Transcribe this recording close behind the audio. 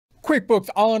QuickBooks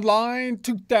Online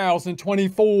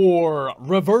 2024,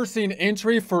 reversing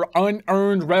entry for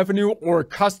unearned revenue or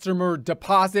customer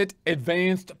deposit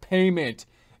advanced payment.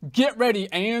 Get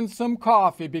ready and some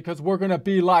coffee because we're going to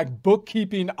be like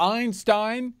bookkeeping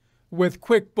Einstein with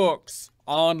QuickBooks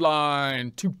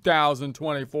Online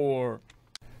 2024.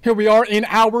 Here we are in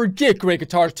our Get Great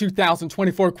Guitars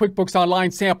 2024 QuickBooks Online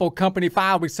sample company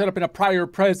file we set up in a prior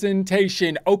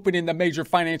presentation, opening the major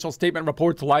financial statement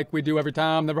reports like we do every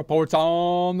time. The report's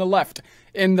on the left.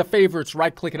 In the favorites,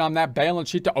 right-clicking on that balance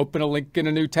sheet to open a link in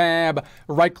a new tab.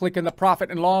 Right-click in the profit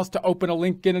and loss to open a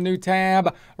link in a new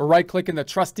tab. Right-click in the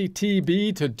trusty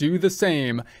TB to do the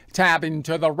same. Tabbing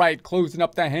to the right, closing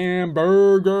up the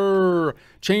hamburger.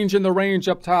 Changing the range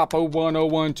up top,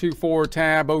 010124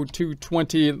 tab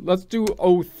 0220. Let's do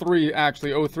 03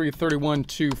 actually,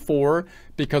 033124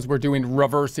 because we're doing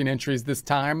reversing entries this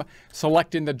time.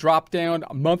 Selecting the drop down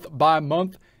month by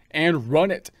month and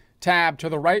run it. Tab to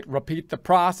the right, repeat the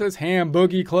process, ham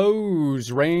boogie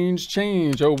close, range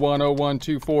change,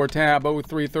 010124 tab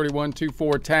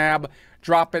 033124 tab,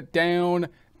 drop it down,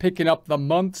 picking up the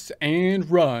months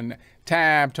and run.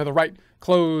 Tab to the right,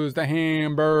 close the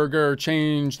hamburger,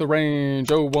 change the range,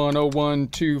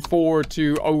 010124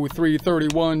 to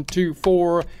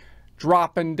 033124,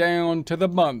 dropping down to the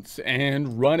months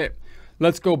and run it.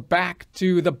 Let's go back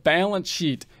to the balance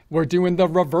sheet. We're doing the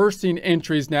reversing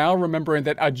entries now, remembering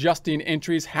that adjusting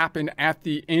entries happen at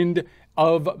the end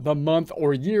of the month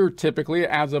or year, typically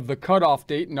as of the cutoff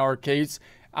date, in our case,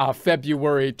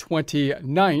 February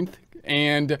 29th,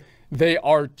 and they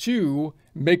are to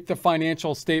make the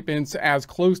financial statements as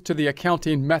close to the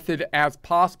accounting method as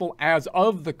possible as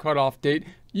of the cutoff date,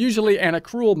 usually an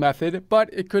accrual method, but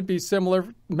it could be similar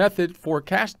method for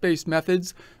cash-based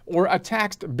methods or a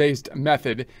tax-based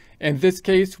method. In this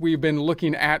case, we've been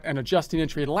looking at an adjusting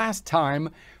entry last time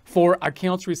for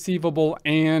accounts receivable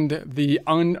and the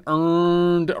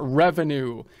unearned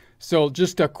revenue. So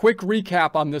just a quick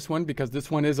recap on this one, because this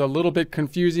one is a little bit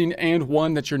confusing and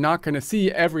one that you're not going to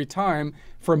see every time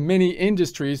for many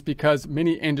industries, because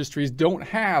many industries don't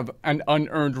have an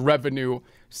unearned revenue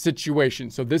situation.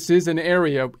 So this is an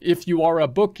area, if you are a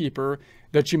bookkeeper,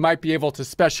 that you might be able to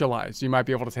specialize. You might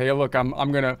be able to say, hey, look, I'm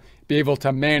going to be able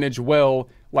to manage well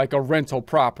like a rental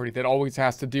property that always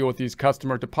has to deal with these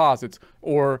customer deposits,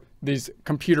 or these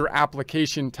computer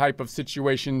application type of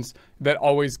situations that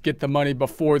always get the money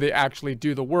before they actually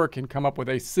do the work and come up with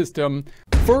a system.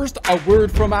 First, a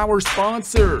word from our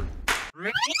sponsor.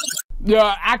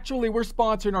 Yeah, actually, we're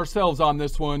sponsoring ourselves on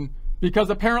this one because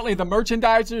apparently the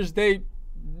merchandisers, they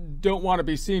don't want to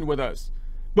be seen with us.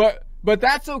 But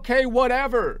that's okay,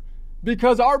 whatever,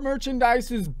 because our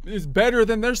merchandise is better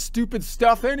than their stupid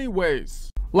stuff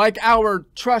anyways. Like our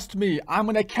Trust Me, I'm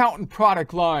an Accountant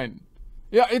product line.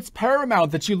 Yeah, it's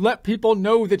paramount that you let people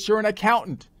know that you're an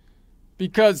accountant,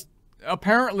 because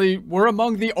apparently we're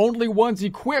among the only ones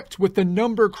equipped with the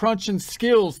number crunching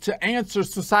skills to answer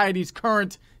society's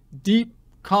current deep,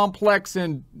 complex,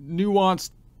 and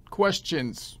nuanced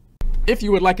questions. If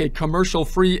you would like a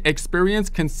commercial-free experience,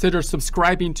 consider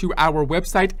subscribing to our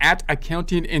website at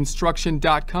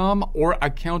accountinginstruction.com or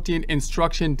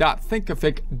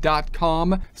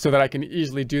accountinginstruction.thinkific.com so that I can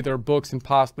easily do their books and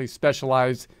possibly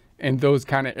specialize in those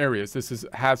kind of areas. This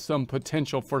has some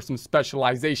potential for some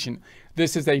specialization.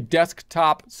 This is a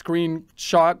desktop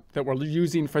screenshot that we're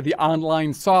using for the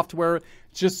online software,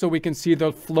 just so we can see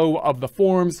the flow of the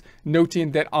forms,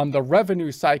 noting that on the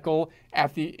revenue cycle,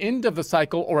 at the end of the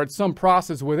cycle or at some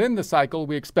process within the cycle,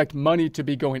 we expect money to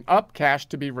be going up, cash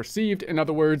to be received, in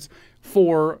other words,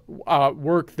 for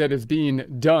work that is being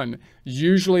done.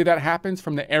 Usually that happens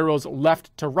from the arrows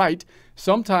left to right.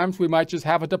 Sometimes we might just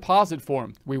have a deposit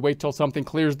form. We wait till something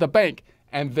clears the bank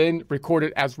and then record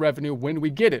it as revenue when we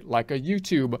get it, like a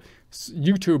YouTuber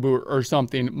or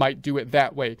something might do it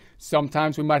that way.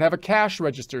 Sometimes we might have a cash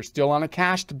register still on a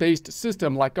cash-based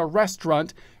system, like a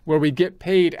restaurant, where we get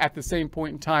paid at the same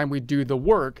point in time we do the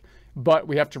work, but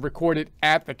we have to record it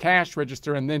at the cash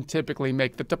register and then typically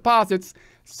make the deposits.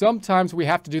 Sometimes we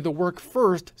have to do the work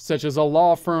first, such as a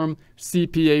law firm,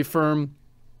 CPA firm,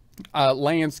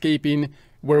 landscaping,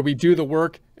 where we do the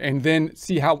work and then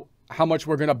see how much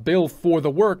we're going to bill for the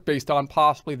work based on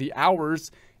possibly the hours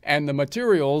and the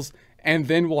materials, and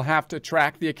then we'll have to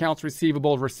track the accounts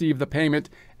receivable, receive the payment,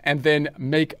 and then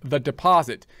make the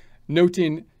deposit.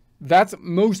 Noting that's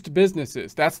most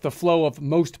businesses. That's the flow of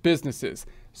most businesses.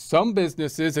 Some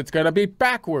businesses, it's going to be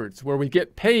backwards, where we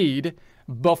get paid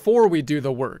before we do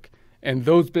the work. And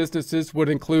those businesses would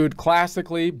include,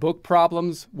 classically, book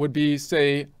problems would be,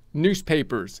 say,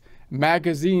 newspapers,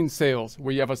 magazine sales,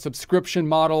 where you have a subscription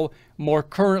model. More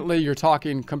currently, you're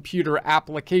talking computer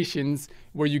applications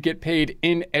where you get paid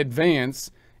in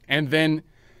advance and then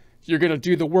you're going to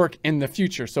do the work in the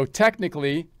future. So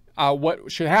technically,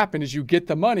 what should happen is you get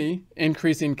the money,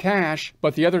 increasing cash,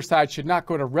 but the other side should not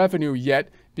go to revenue yet,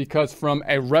 because from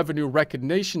a revenue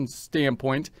recognition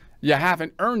standpoint, you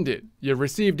haven't earned it. You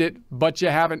received it, but you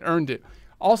haven't earned it.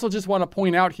 Also, just want to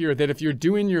point out here that if you're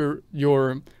doing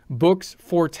your books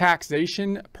for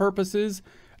taxation purposes,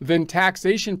 then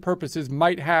taxation purposes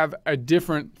might have a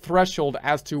different threshold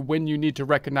as to when you need to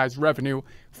recognize revenue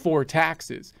for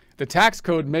taxes. The tax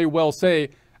code may well say,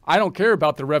 I don't care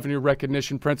about the revenue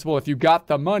recognition principle. If you got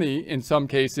the money, in some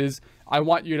cases, I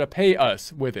want you to pay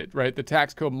us with it, right? The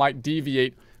tax code might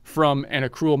deviate from an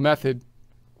accrual method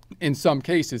in some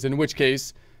cases, in which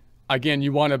case, again,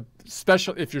 you want to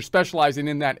if you're specializing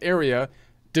in that area,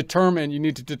 you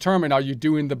need to determine, are you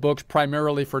doing the books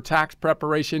primarily for tax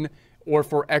preparation or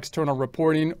for external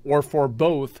reporting or for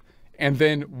both? And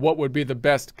then what would be the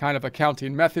best kind of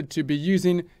accounting method to be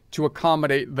using to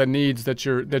accommodate the needs that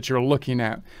you're looking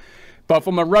at. But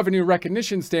from a revenue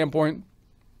recognition standpoint,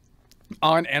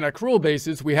 on an accrual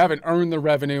basis, we haven't earned the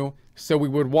revenue, so we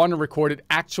would want to record it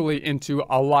actually into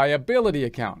a liability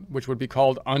account, which would be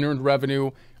called unearned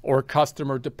revenue or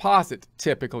customer deposit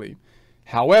typically.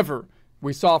 However,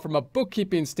 we saw from a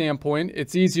bookkeeping standpoint,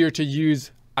 it's easier to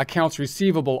use accounts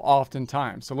receivable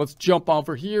oftentimes. So let's jump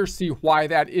over here, see why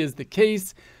that is the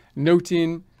case,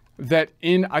 noting that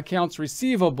in accounts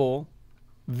receivable,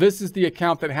 this is the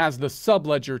account that has the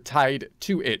subledger tied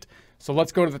to it. So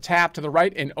let's go to the tab to the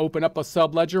right and open up a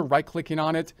subledger, right-clicking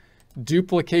on it,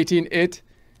 duplicating it,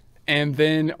 and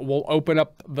then we'll open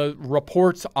up the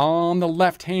reports on the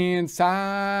left-hand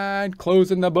side,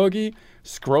 closing the boogie,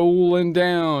 scrolling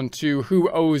down to who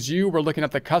owes you. We're looking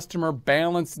at the customer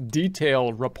balance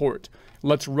detail report.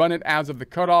 Let's run it as of the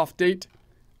cutoff date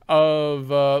of,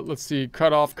 let's see,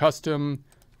 cutoff custom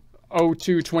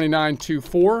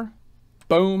 02/29/24.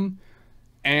 Boom.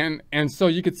 And so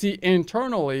you can see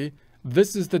internally,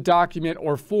 this is the document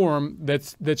or form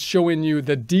that's showing you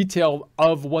the detail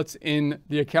of what's in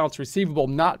the accounts receivable,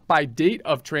 not by date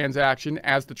of transaction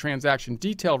as the transaction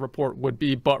detail report would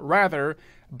be, but rather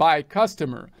by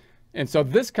customer. And so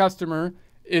this customer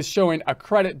is showing a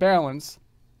credit balance,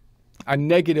 a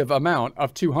negative amount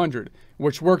of 200,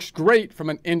 which works great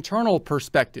from an internal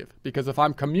perspective, because if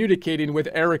I'm communicating with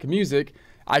Eric Music,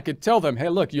 I could tell them, hey,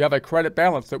 look, you have a credit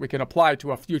balance that we can apply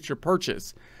to a future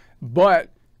purchase. But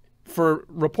for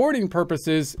reporting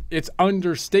purposes, it's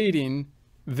understating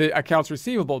the accounts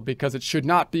receivable because it should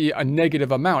not be a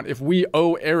negative amount. If we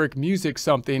owe Eric Music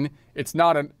something, it's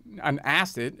not an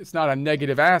asset, it's not a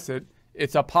negative asset,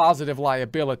 it's a positive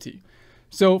liability.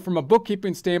 So from a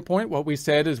bookkeeping standpoint, what we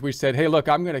said is hey, look,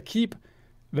 I'm going to keep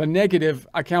the negative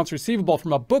accounts receivable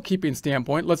from a bookkeeping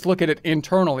standpoint. Let's look at it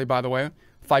internally, by the way.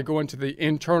 If I go into the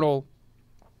internal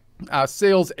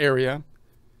sales area,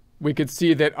 we could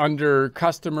see that under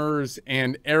customers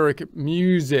and Eric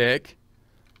Music,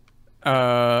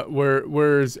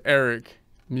 where's Eric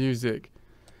Music?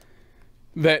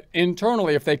 That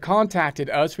internally, if they contacted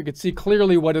us, we could see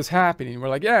clearly what is happening. We're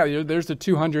like, yeah, there's the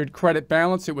 200 credit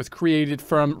balance. It was created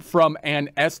from an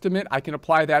estimate. I can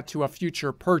apply that to a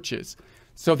future purchase.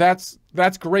 So that's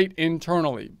great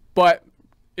internally, but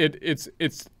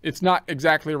it's not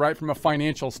exactly right from a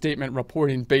financial statement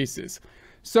reporting basis.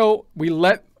 So we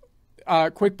let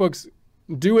QuickBooks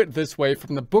do it this way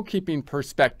from the bookkeeping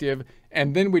perspective,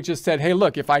 and then we just said, hey,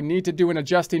 look, if I need to do an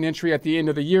adjusting entry at the end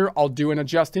of the year, I'll do an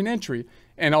adjusting entry,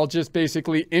 and I'll just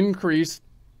basically increase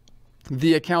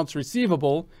the accounts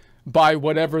receivable by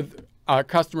whatever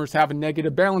customers have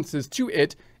negative balances to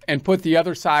it, and put the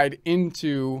other side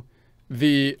into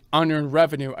the unearned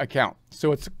revenue account.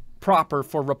 So it's proper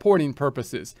for reporting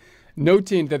purposes.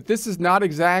 Noting that this is not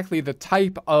exactly the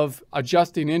type of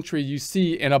adjusting entry you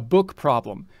see in a book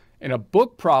problem. In a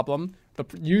book problem,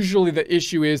 usually the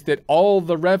issue is that all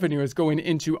the revenue is going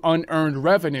into unearned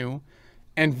revenue,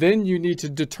 and then you need to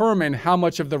determine how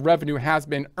much of the revenue has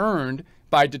been earned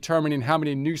by determining how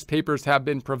many newspapers have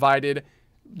been provided,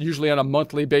 usually on a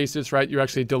monthly basis, right? You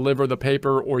actually deliver the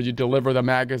paper, or you deliver the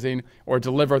magazine, or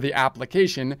deliver the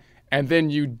application, and then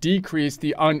you decrease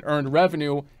the unearned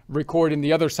revenue, recording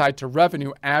the other side to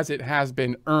revenue as it has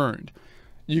been earned.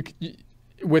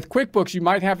 With QuickBooks, you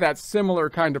might have that similar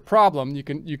kind of problem. You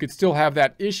could still have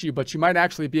that issue, but you might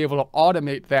actually be able to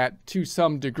automate that to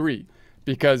some degree,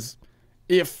 because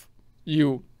if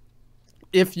you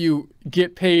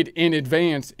get paid in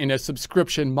advance in a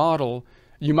subscription model,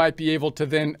 you might be able to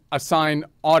then assign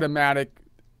automatic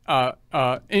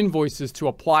invoices to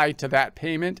apply to that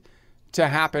payment. to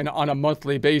happen on a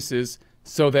monthly basis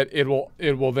so that it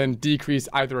will then decrease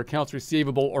either accounts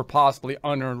receivable or possibly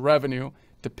unearned revenue,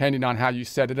 depending on how you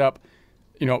set it up,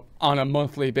 on a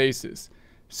monthly basis.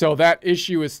 So that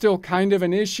issue is still kind of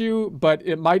an issue, but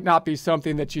it might not be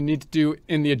something that you need to do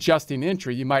in the adjusting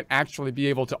entry. You might actually be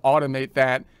able to automate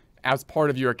that as part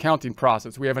of your accounting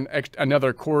process. We have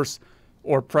another course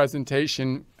or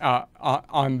presentation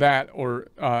on that, or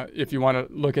if you want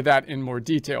to look at that in more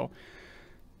detail.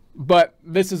 But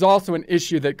this is also an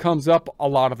issue that comes up a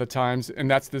lot of the times, and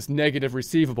that's this negative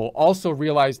receivable. Also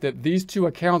realize that these two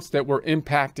accounts that were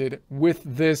impacted with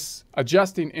this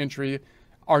adjusting entry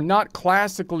are not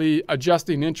classically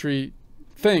adjusting entry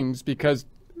things because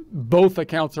both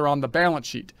accounts are on the balance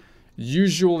sheet.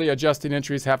 Usually adjusting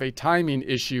entries have a timing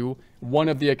issue, one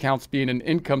of the accounts being an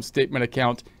income statement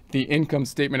account, the income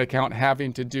statement account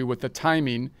having to do with the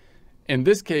timing. In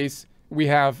this case, we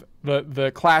have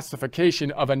the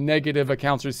classification of a negative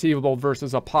accounts receivable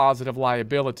versus a positive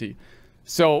liability.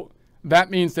 So that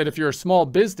means that if you're a small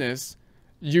business,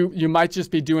 you might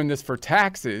just be doing this for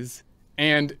taxes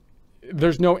and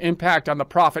there's no impact on the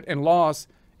profit and loss.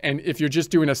 And if you're just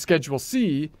doing a Schedule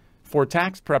C for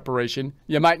tax preparation,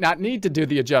 you might not need to do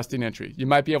the adjusting entry. You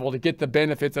might be able to get the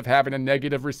benefits of having a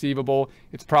negative receivable.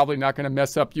 It's probably not going to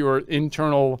mess up your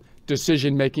internal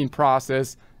decision-making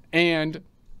process. And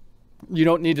you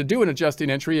don't need to do an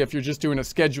adjusting entry if you're just doing a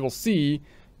Schedule C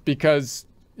because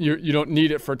you don't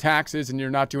need it for taxes and you're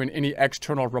not doing any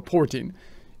external reporting.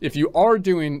 If you are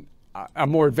doing a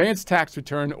more advanced tax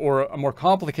return or a more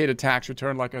complicated tax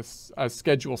return like a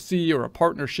Schedule C or a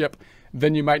partnership,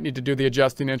 then you might need to do the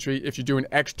adjusting entry. If you're doing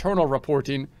external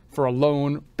reporting for a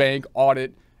loan, bank,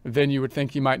 audit, then you would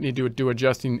think you might need to do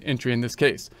adjusting entry in this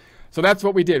case. So that's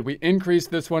what we did. We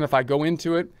increased this one. If I go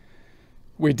into it,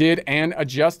 we did an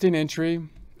adjusting entry.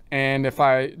 And if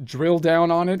I drill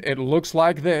down on it, it looks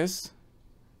like this.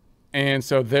 And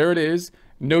so there it is,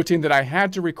 noting that I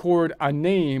had to record a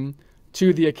name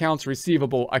to the accounts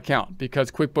receivable account because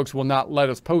QuickBooks will not let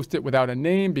us post it without a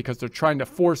name because they're trying to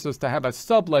force us to have a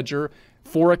subledger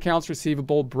for accounts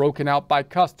receivable broken out by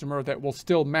customer that will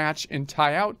still match and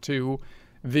tie out to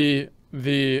the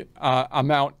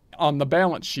amount on the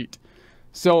balance sheet.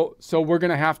 So we're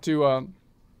going to have to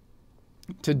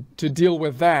deal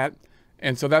with that.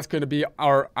 And so that's going to be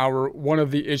our one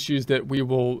of the issues that we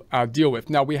will deal with.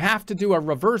 Now we have to do a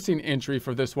reversing entry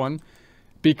for this one,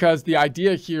 because the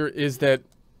idea here is that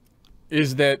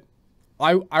the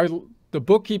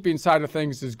bookkeeping side of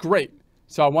things is great.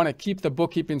 So I want to keep the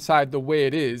bookkeeping side the way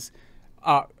it is,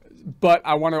 but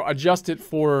I want to adjust it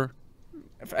for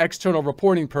external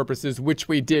reporting purposes, which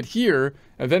we did here.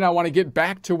 And then I want to get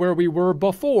back to where we were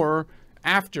before,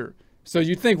 after. So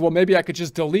you think, well, maybe I could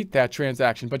just delete that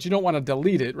transaction, but you don't want to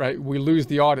delete it, right? We lose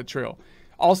the audit trail.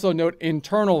 Also note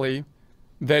internally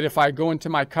that if I go into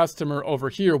my customer over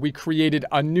here, we created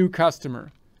a new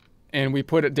customer and we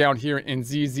put it down here in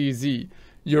ZZZ.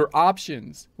 Your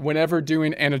options, whenever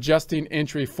doing an adjusting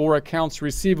entry for accounts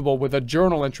receivable with a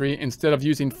journal entry, instead of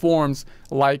using forms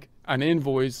like an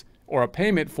invoice or a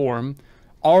payment form,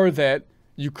 are that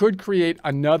you could create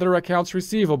another accounts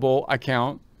receivable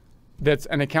account that's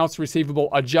an accounts receivable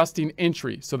adjusting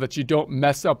entry so that you don't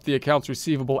mess up the accounts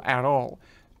receivable at all.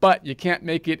 But you can't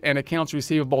make it an accounts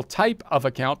receivable type of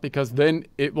account because then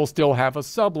it will still have a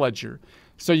subledger.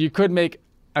 So you could make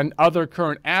an other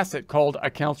current asset called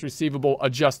accounts receivable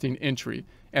adjusting entry.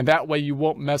 And that way you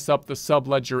won't mess up the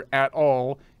subledger at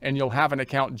all and you'll have an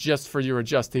account just for your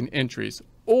adjusting entries.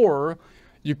 Or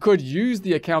you could use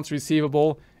the accounts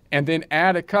receivable and then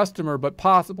add a customer, but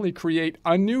possibly create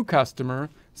a new customer,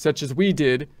 such as we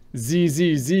did,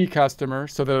 ZZZ customer,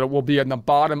 so that it will be at the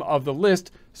bottom of the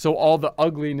list. So all the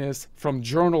ugliness from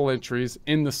journal entries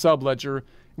in the subledger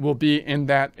will be in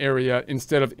that area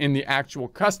instead of in the actual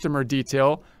customer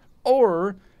detail.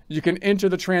 Or you can enter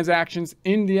the transactions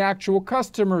in the actual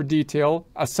customer detail,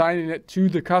 assigning it to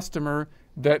the customer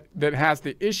that has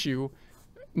the issue,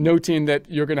 noting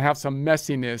that you're going to have some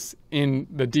messiness in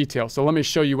the detail. So let me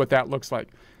show you what that looks like.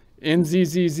 In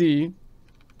ZZZ,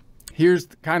 here's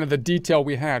kind of the detail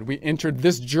we had. We entered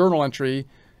this journal entry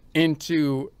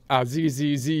into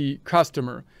ZZZ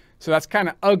customer. So that's kind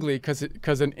of ugly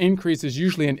because an increase is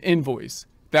usually an invoice.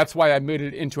 That's why I made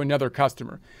it into another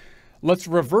customer. Let's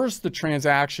reverse the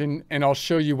transaction and I'll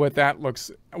show you what that looks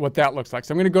like.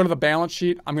 So I'm going to go to the balance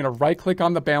sheet. I'm going to right click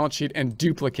on the balance sheet and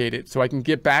duplicate it so I can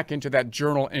get back into that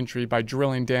journal entry by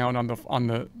drilling down on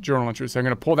the journal entry. So I'm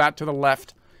going to pull that to the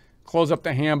left, close up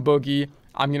the ham boogie.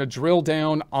 I'm going to drill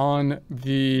down on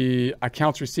the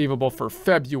accounts receivable for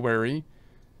February.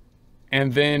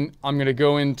 And then I'm going to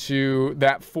go into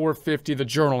that 450, the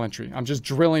journal entry. I'm just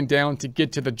drilling down to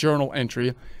get to the journal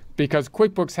entry because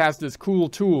QuickBooks has this cool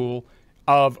tool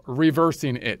of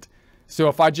reversing it. So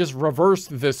if I just reverse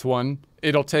this one,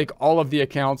 it'll take all of the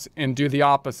accounts and do the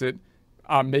opposite,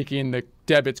 making the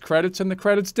debits credits and the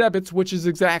credits debits, which is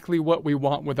exactly what we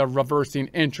want with a reversing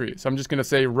entry. So I'm just going to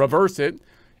say reverse it.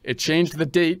 It changed the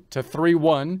date to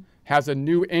 3/1, has a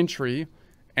new entry,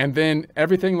 and then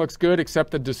everything looks good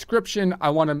except the description I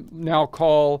want to now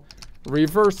call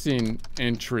reversing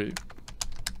entry.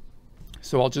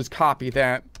 So I'll just copy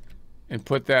that and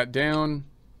put that down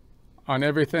on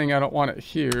everything. I don't want it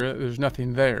here. There's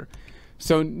nothing there.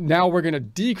 So now we're going to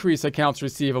decrease accounts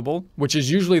receivable, which is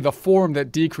usually the form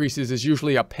that decreases is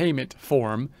usually a payment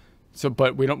form. So,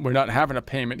 but we're not having a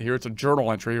payment here. It's a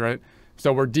journal entry, right?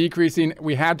 So we're decreasing.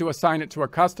 We had to assign it to a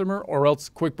customer or else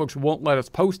QuickBooks won't let us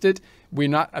post it. We're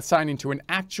not assigning to an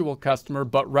actual customer,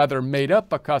 but rather made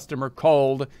up a customer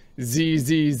called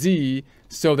ZZZ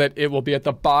so that it will be at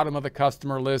the bottom of the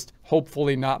customer list,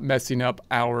 hopefully not messing up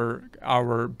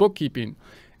our bookkeeping.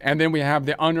 And then we have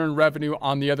the unearned revenue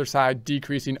on the other side,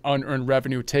 decreasing unearned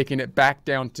revenue, taking it back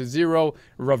down to 0,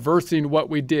 reversing what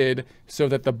we did so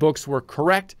that the books were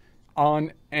correct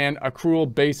on an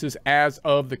accrual basis as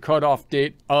of the cutoff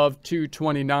date of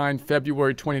 2/29,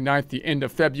 February 29th, the end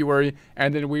of February.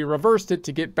 And then we reversed it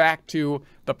to get back to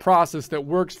the process that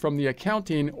works from the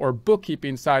accounting or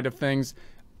bookkeeping side of things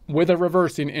with a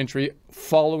reversing entry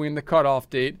following the cutoff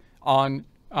date on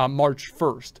March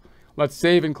 1st. Let's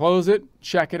save and close it,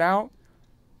 check it out.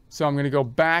 So I'm going to go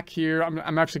back here.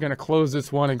 I'm actually going to close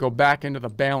this one and go back into the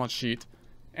balance sheet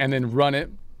and then run it.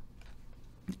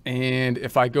 And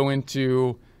if I go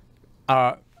into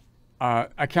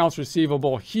accounts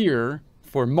receivable here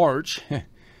for March,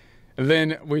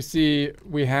 then we see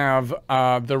we have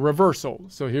the reversal.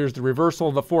 So here's the reversal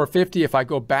of the 450. If I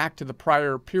go back to the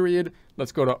prior period,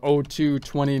 let's go to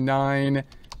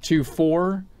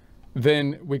 02/29/24.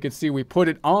 Then we could see we put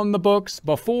it on the books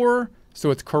before, so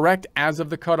it's correct as of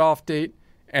the cutoff date,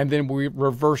 and then we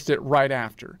reversed it right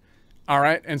after. All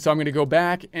right, and so I'm going to go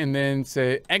back and then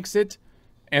say exit.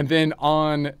 And then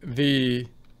on the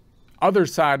other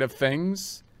side of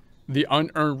things, the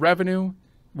unearned revenue,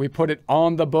 we put it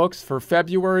on the books for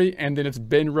February, and then it's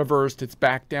been reversed. It's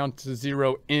back down to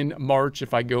 0 in March.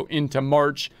 If I go into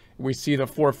March, we see the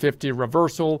 450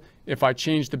 reversal. If I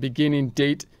change the beginning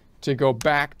date to go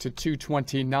back to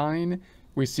 2/29,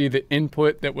 we see the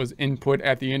input that was input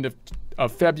at the end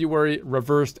of February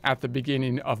reversed at the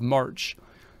beginning of March.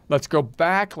 Let's go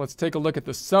back. Let's take a look at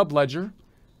the subledger.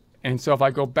 And so if I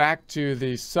go back to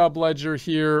the subledger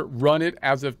here, run it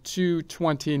as of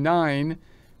 2/29,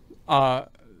 well,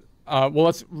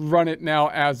 let's run it now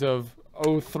as of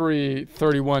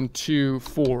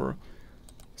 03/31/24.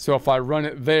 So if I run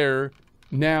it there,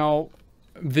 now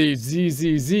the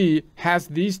ZZZ has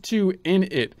these two in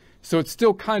it. So it's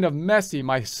still kind of messy.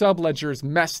 My subledger is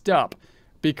messed up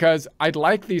because I'd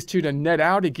like these two to net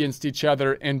out against each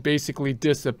other and basically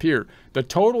disappear. The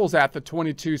total's at the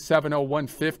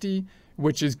 22,701.50,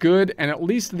 which is good. And at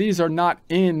least these are not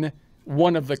in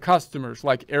one of the customers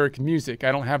like Eric Music.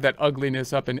 I don't have that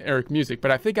ugliness up in Eric Music,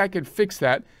 but I think I can fix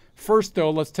that. First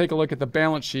though, let's take a look at the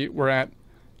balance sheet. We're at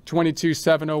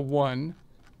 22,701.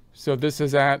 So this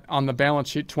is on the balance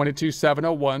sheet,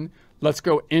 22,701. Let's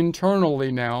go internally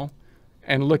now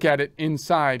and look at it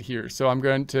inside here. So I'm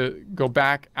going to go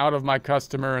back out of my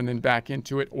customer and then back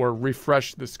into it, or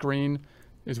refresh the screen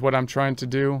is what I'm trying to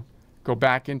do. Go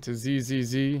back into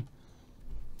ZZZ.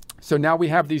 So now we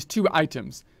have these two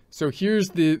items. So here's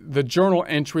the journal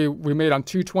entry we made on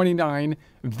 2/29,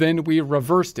 then we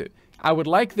reversed it. I would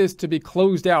like this to be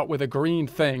closed out with a green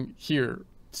thing here.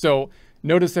 So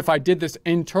notice if I did this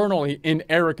internally in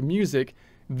Eric Music,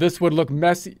 this would look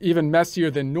messy, even messier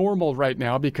than normal right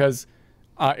now because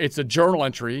it's a journal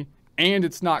entry and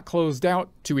it's not closed out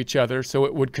to each other, so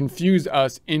it would confuse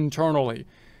us internally.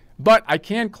 But I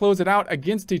can close it out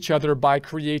against each other by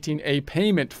creating a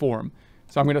payment form.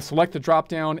 So I'm going to select the drop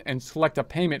down and select a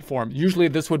payment form. Usually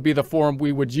this would be the form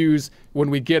we would use when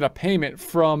we get a payment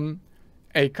from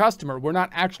a customer. We're not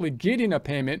actually getting a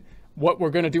payment. What we're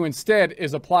going to do instead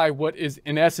is apply what is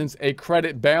in essence a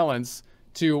credit balance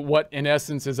to what in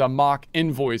essence is a mock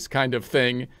invoice kind of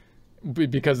thing,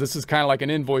 because this is kind of like an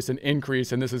invoice, an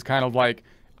increase, and this is kind of like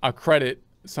a credit,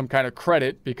 some kind of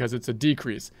credit because it's a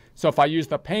decrease. So if I use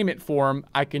the payment form,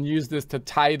 I can use this to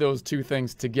tie those two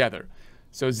things together.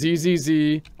 So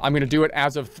ZZZ, I'm going to do it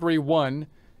as of 3/1,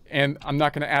 and I'm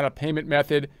not going to add a payment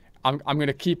method. I'm going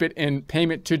to keep it in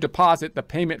payment to deposit. The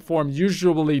payment form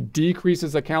usually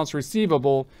decreases accounts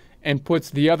receivable and puts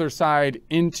the other side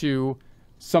into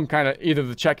some kind of either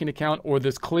the checking account or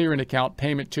this clearing account,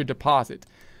 payment to deposit.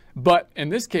 But in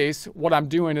this case, what I'm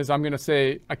doing is I'm going to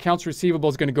say accounts receivable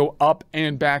is going to go up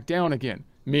and back down again,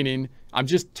 meaning I'm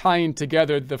just tying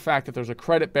together the fact that there's a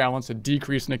credit balance, a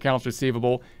decrease in accounts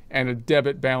receivable, and a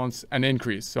debit balance, an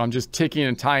increase. So I'm just ticking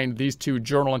and tying these two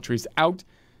journal entries out,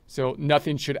 so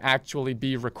nothing should actually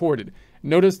be recorded.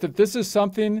 Notice that this is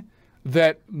something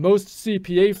that most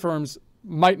CPA firms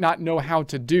might not know how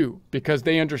to do because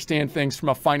they understand things from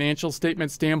a financial statement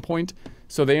standpoint.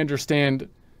 So they understand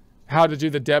how to do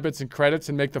the debits and credits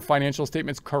and make the financial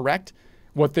statements correct.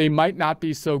 What they might not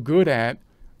be so good at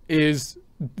is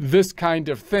this kind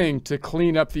of thing to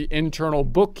clean up the internal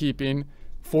bookkeeping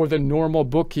for the normal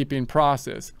bookkeeping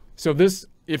process. So this,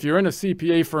 if you're in a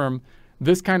CPA firm,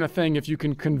 this kind of thing, if you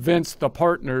can convince the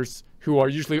partners, who are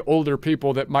usually older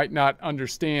people that might not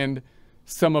understand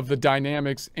some of the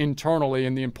dynamics internally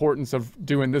and the importance of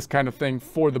doing this kind of thing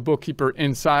for the bookkeeper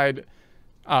inside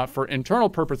for internal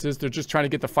purposes, they're just trying to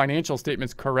get the financial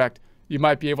statements correct. You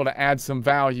might be able to add some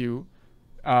value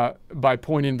by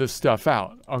pointing this stuff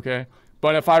out, okay?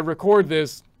 But if I record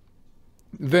this,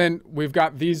 then we've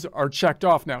got these are checked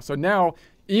off now. So now,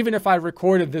 even if I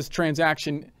recorded this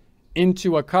transaction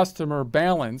into a customer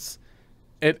balance,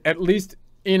 at least,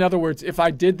 in other words, if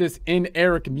I did this in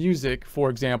Eric Music, for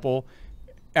example,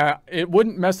 it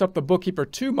wouldn't mess up the bookkeeper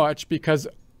too much because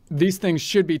these things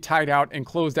should be tied out and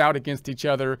closed out against each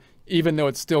other, even though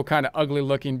it's still kind of ugly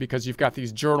looking because you've got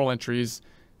these journal entries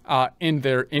in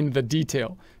there in the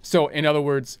detail. So in other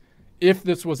words, if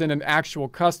this was in an actual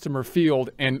customer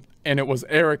field and it was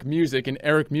Eric Music and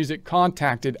Eric Music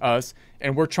contacted us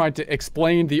and we're trying to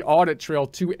explain the audit trail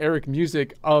to Eric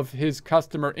Music of his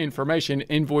customer information,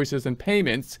 invoices and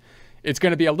payments, it's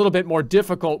going to be a little bit more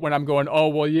difficult when I'm going, oh,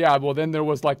 well, yeah, well, then there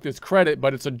was like this credit,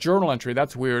 but it's a journal entry.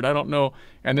 That's weird. I don't know.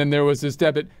 And then there was this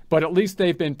debit, but at least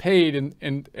they've been paid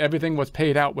and everything was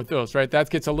paid out with those, right? That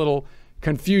gets a little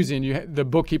confusing. The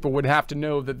bookkeeper would have to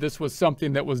know that this was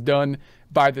something that was done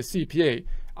by the CPA.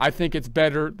 I think it's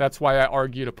better. That's why I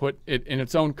argue to put it in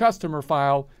its own customer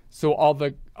file. So all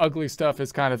the ugly stuff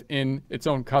is kind of in its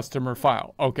own customer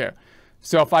file. Okay.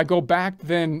 So if I go back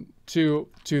then to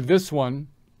this one,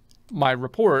 my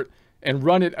report, and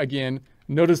run it again,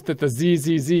 notice that the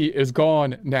ZZZ is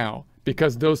gone now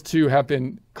because those two have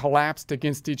been collapsed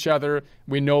against each other.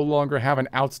 We no longer have an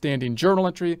outstanding journal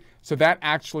entry. So that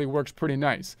actually works pretty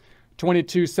nice.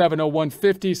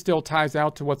 22,701.50 still ties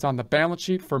out to what's on the balance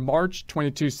sheet for March,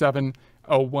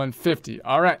 22,701.50.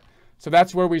 All right. So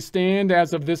that's where we stand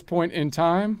as of this point in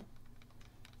time.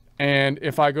 And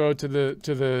if I go to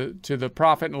the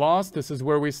profit and loss, this is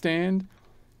where we stand.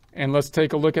 And let's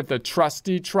take a look at the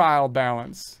trustee trial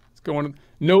balance. It's going,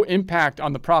 no impact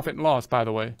on the profit and loss, by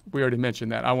the way. We already mentioned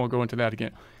that. I won't go into that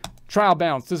again. Trial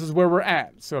balance, this is where we're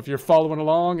at. So if you're following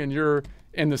along and you're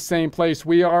in the same place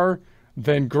we are,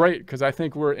 then great, because I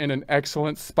think we're in an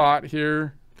excellent spot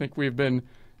here. I think we've been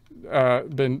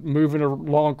moving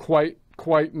along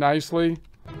quite nicely.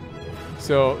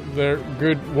 So they're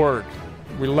good work.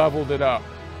 We leveled it up.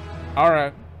 All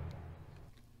right.